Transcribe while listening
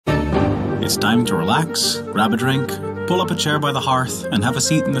It's time to relax, grab a drink, pull up a chair by the hearth, and have a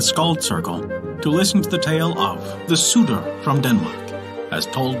seat in the Skald Circle to listen to the tale of the Suitor from Denmark, as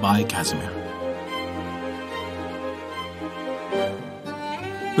told by Casimir.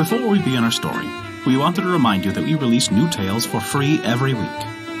 Before we begin our story, we wanted to remind you that we release new tales for free every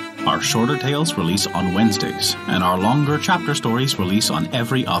week. Our shorter tales release on Wednesdays, and our longer chapter stories release on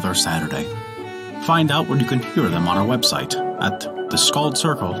every other Saturday. Find out where you can hear them on our website at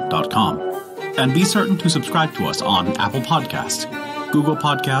theskaldscircle.com. And be certain to subscribe to us on Apple Podcasts, Google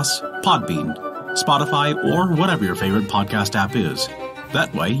Podcasts, Podbean, Spotify, or whatever your favorite podcast app is.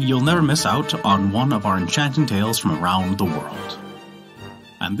 That way, you'll never miss out on one of our enchanting tales from around the world.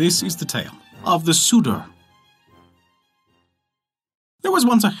 And this is the tale of the Suitor. There was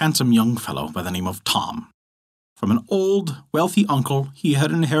once a handsome young fellow by the name of Tom. From an old, wealthy uncle, he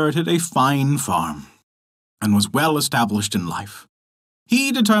had inherited a fine farm and was well established in life.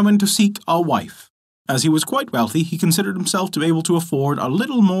 He determined to seek a wife. As he was quite wealthy, he considered himself to be able to afford a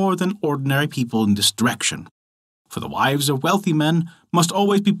little more than ordinary people in this direction. For the wives of wealthy men must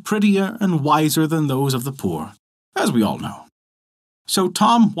always be prettier and wiser than those of the poor, as we all know. So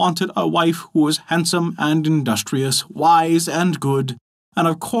Tom wanted a wife who was handsome and industrious, wise and good, and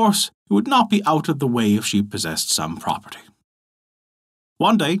of course it would not be out of the way if she possessed some property.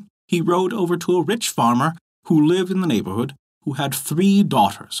 One day, he rode over to a rich farmer who lived in the neighborhood, who had 3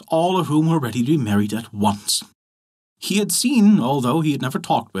 daughters, all of whom were ready to be married at once. He had seen, although he had never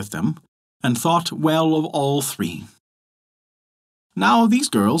talked with them, and thought well of all 3. Now these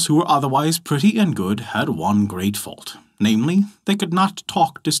girls, who were otherwise pretty and good, had one great fault, namely, they could not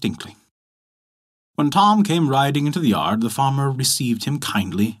talk distinctly. When Tom came riding into the yard, the farmer received him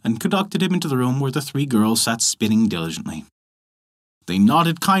kindly and conducted him into the room where the 3 girls sat spinning diligently. They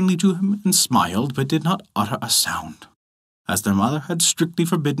nodded kindly to him and smiled, but did not utter a sound, as their mother had strictly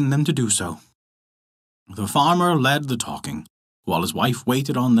forbidden them to do so. The farmer led the talking, while his wife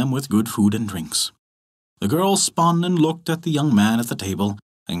waited on them with good food and drinks. The girls spun and looked at the young man at the table,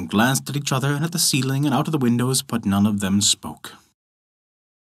 and glanced at each other and at the ceiling and out of the windows, but none of them spoke.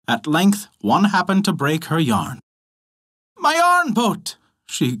 At length, one happened to break her yarn. "My yarn boat!"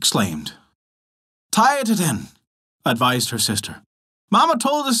 she exclaimed. "Tie it in," advised her sister. "Mamma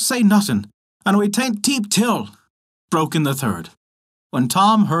told us to say nothing, and we tain't teep till," broke in the third. When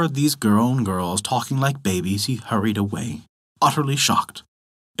Tom heard these grown girls talking like babies, he hurried away, utterly shocked.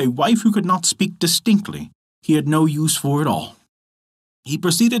 A wife who could not speak distinctly, he had no use for at all. He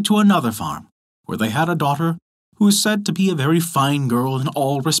proceeded to another farm, where they had a daughter who was said to be a very fine girl in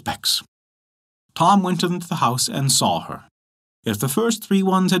all respects. Tom went into the house and saw her. If the first 3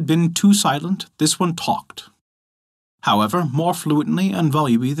 ones had been too silent, this one talked. However, more fluently and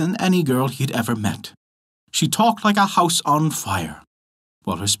volubly than any girl he had ever met. She talked like a house on fire,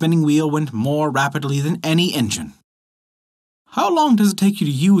 while her spinning wheel went more rapidly than any engine. "How long does it take you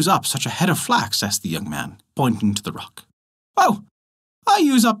to use up such a head of flax?" asked the young man, pointing to the rock. "Oh, I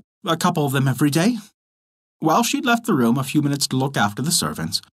use up a couple of them every day." While she'd left the room a few minutes to look after the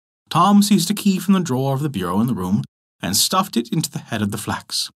servants, Tom seized a key from the drawer of the bureau in the room and stuffed it into the head of the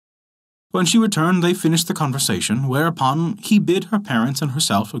flax. When she returned, they finished the conversation, whereupon he bid her parents and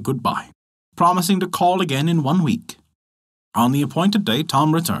herself a goodbye, promising to call again in 1 week. On the appointed day,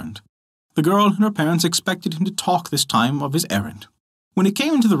 Tom returned. The girl and her parents expected him to talk this time of his errand. When he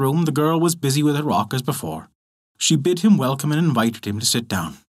came into the room, the girl was busy with her rock as before. She bid him welcome and invited him to sit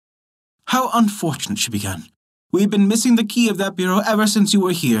down. "How unfortunate," she began. "We have been missing the key of that bureau ever since you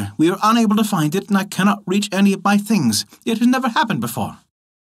were here. We are unable to find it, and I cannot reach any of my things. It has never happened before."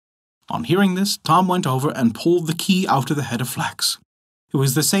 On hearing this, Tom went over and pulled the key out of the head of flax. It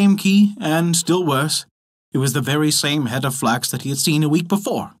was the same key, and, still worse, it was the very same head of flax that he had seen a week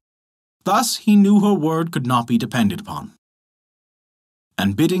before. Thus he knew her word could not be depended upon.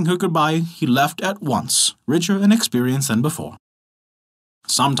 And bidding her goodbye, he left at once, richer in experience than before.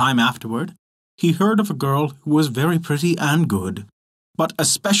 Some time afterward, he heard of a girl who was very pretty and good, but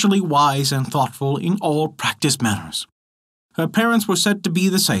especially wise and thoughtful in all practiced manners. Her parents were said to be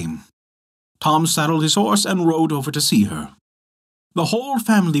the same. Tom saddled his horse and rode over to see her. The whole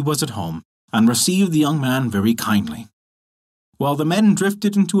family was at home, and received the young man very kindly. While the men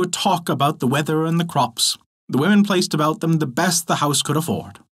drifted into a talk about the weather and the crops, the women placed about them the best the house could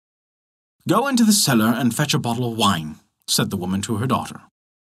afford. "Go into the cellar and fetch a bottle of wine," said the woman to her daughter.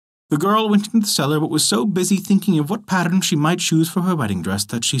 The girl went into the cellar, but was so busy thinking of what pattern she might choose for her wedding dress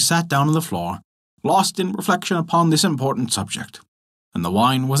that she sat down on the floor, lost in reflection upon this important subject, and the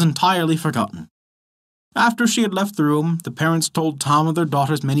wine was entirely forgotten. After she had left the room, the parents told Tom of their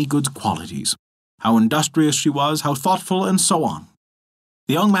daughter's many good qualities, how industrious she was, how thoughtful, and so on.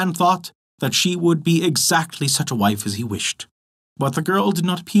 The young man thought that she would be exactly such a wife as he wished. But the girl did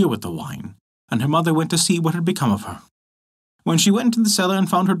not appear with the wine, and her mother went to see what had become of her. When she went into the cellar and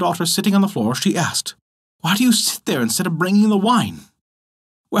found her daughter sitting on the floor, she asked, "Why do you sit there instead of bringing the wine?"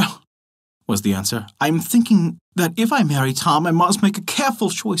 "Well," was the answer, "I'm thinking that if I marry Tom, I must make a careful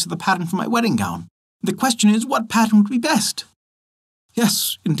choice of the pattern for my wedding gown. The question is, what pattern would be best?"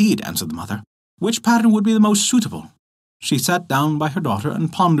 "Yes, indeed," answered the mother. "Which pattern would be the most suitable?" She sat down by her daughter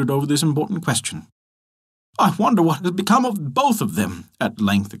and pondered over this important question. "I wonder what has become of both of them," at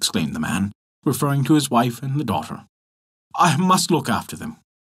length exclaimed the man, referring to his wife and the daughter. "I must look after them."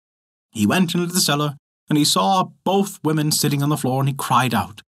 He went into the cellar, and he saw both women sitting on the floor, and he cried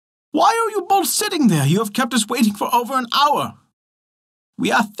out, "Why are you both sitting there? You have kept us waiting for over an hour."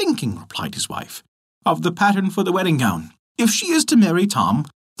 "We are thinking," replied his wife, "of the pattern for the wedding gown. If she is to marry Tom,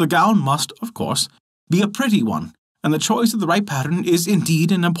 the gown must, of course, be a pretty one, and the choice of the right pattern is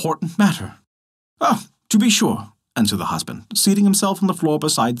indeed an important matter." "Oh, to be sure," answered the husband, seating himself on the floor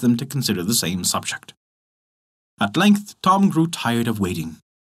beside them to consider the same subject. At length Tom grew tired of waiting.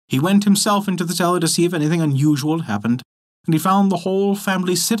 He went himself into the cellar to see if anything unusual had happened, and he found the whole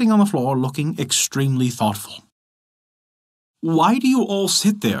family sitting on the floor looking extremely thoughtful. "Why do you all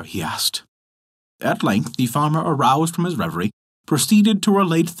sit there?" he asked. At length the farmer, aroused from his reverie, proceeded to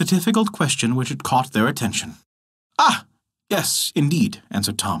relate the difficult question which had caught their attention. "Ah, yes, indeed,"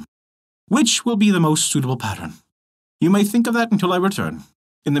 answered Tom. "Which will be the most suitable pattern? You may think of that until I return.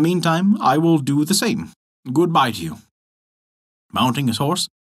 In the meantime, I will do the same. Goodbye to you." Mounting his horse,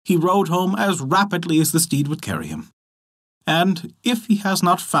 he rode home as rapidly as the steed would carry him. And if he has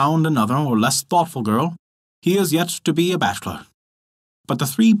not found another or less thoughtful girl, he is yet to be a bachelor. But the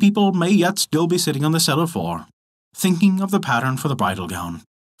three people may yet still be sitting on the cellar floor, thinking of the pattern for the bridal gown,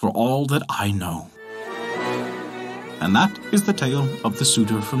 for all that I know. And that is the tale of the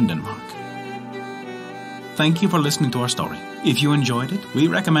suitor from Denmark. Thank you for listening to our story. If you enjoyed it, we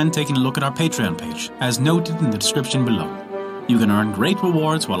recommend taking a look at our Patreon page, as noted in the description below. You can earn great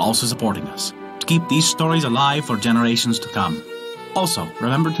rewards while also supporting us, to keep these stories alive for generations to come. Also,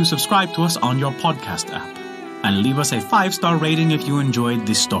 remember to subscribe to us on your podcast app, and leave us a 5-star rating if you enjoyed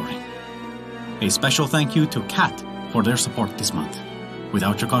this story. A special thank you to Kat for their support this month.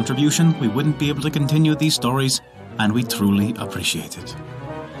 Without your contribution, we wouldn't be able to continue these stories, and we truly appreciate it.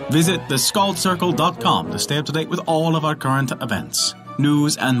 Visit theskaldscircle.com to stay up to date with all of our current events,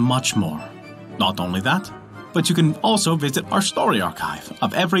 news, and much more. Not only that, but you can also visit our story archive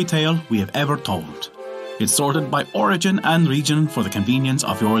of every tale we have ever told. It's sorted by origin and region for the convenience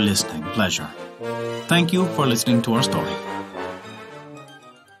of your listening pleasure. Thank you for listening to our story.